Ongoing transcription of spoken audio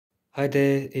Hi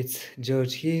there, it's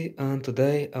George here, and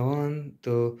today I want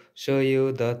to show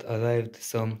you that arrived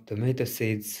some tomato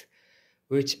seeds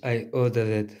which I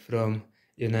ordered from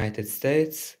United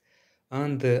States,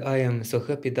 and I am so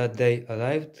happy that they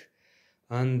arrived,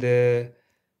 and there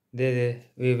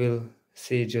we will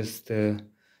see just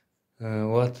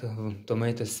what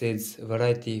tomato seeds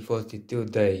variety 42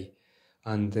 day,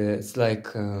 and it's like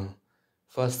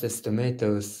fastest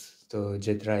tomatoes to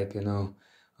get ripe,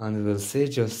 and we'll see,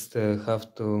 just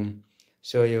have to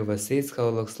show you the seeds how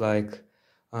it looks like,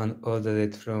 and order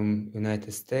it from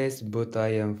United States, but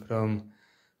I am from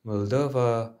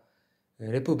Moldova,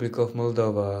 Republic of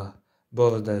Moldova,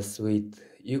 borders with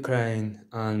Ukraine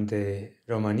and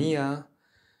Romania,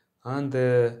 and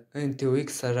in 2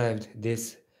 weeks arrived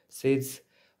these seeds,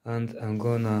 and I'm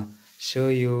gonna show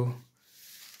you.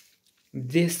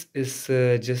 This is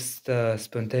just a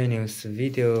spontaneous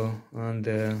video,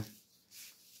 and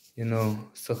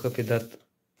so happy that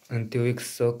in 2 weeks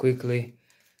so quickly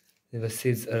the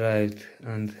seeds arrived,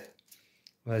 and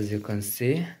as you can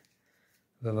see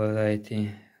the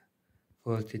variety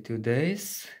 42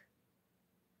 days,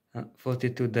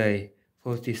 42 day,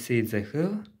 40 seeds I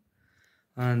have,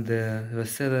 and the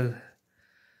seller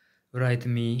write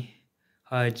me,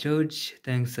 "Hi George,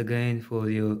 thanks again for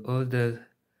your order.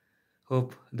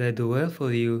 Hope they do well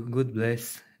for you. God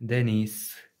bless,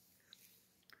 Dennis."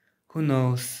 Who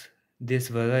knows? This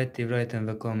variety, write in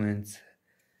the comments.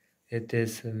 It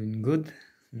is good,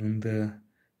 and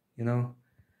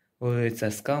or it's a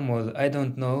scam, or I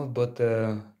don't know, but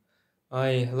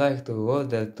I like to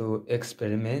order to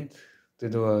experiment, to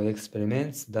do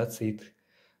experiments, that's it.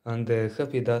 And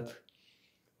happy that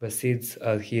the seeds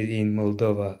are here in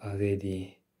Moldova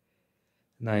already.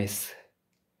 Nice.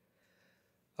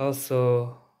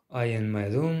 Also, I in my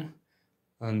room,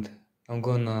 and I'm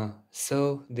gonna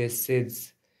sow these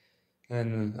seeds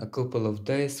in a couple of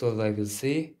days, so I will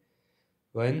see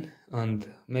when, and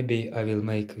maybe I will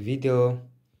make video.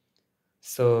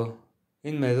 So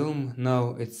in my room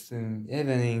now it's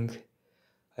evening,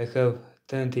 I have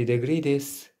 20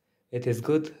 degrees, it is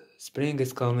good, spring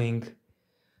is coming,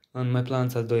 and my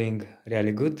plants are doing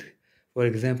really good. For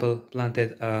example,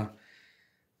 planted a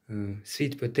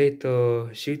sweet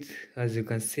potato shoot, as you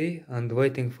can see, and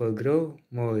waiting for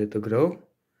more to grow.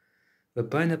 The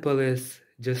pineapple is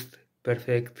just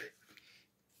perfect.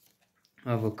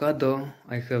 Avocado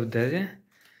I have there,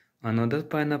 another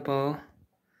pineapple,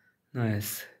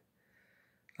 nice.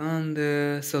 And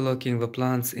so looking the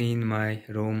plants in my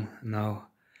room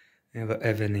now in the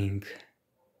evening.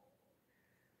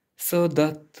 So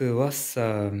that was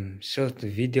a short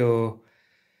video,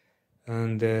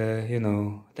 and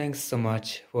thanks so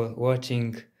much for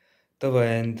watching to the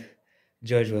end.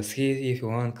 George was here. If you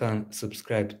want, can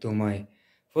subscribe to my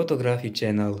photography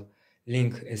channel,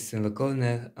 link is in the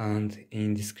corner and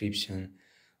in description.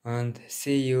 And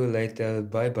see you later,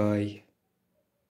 bye bye.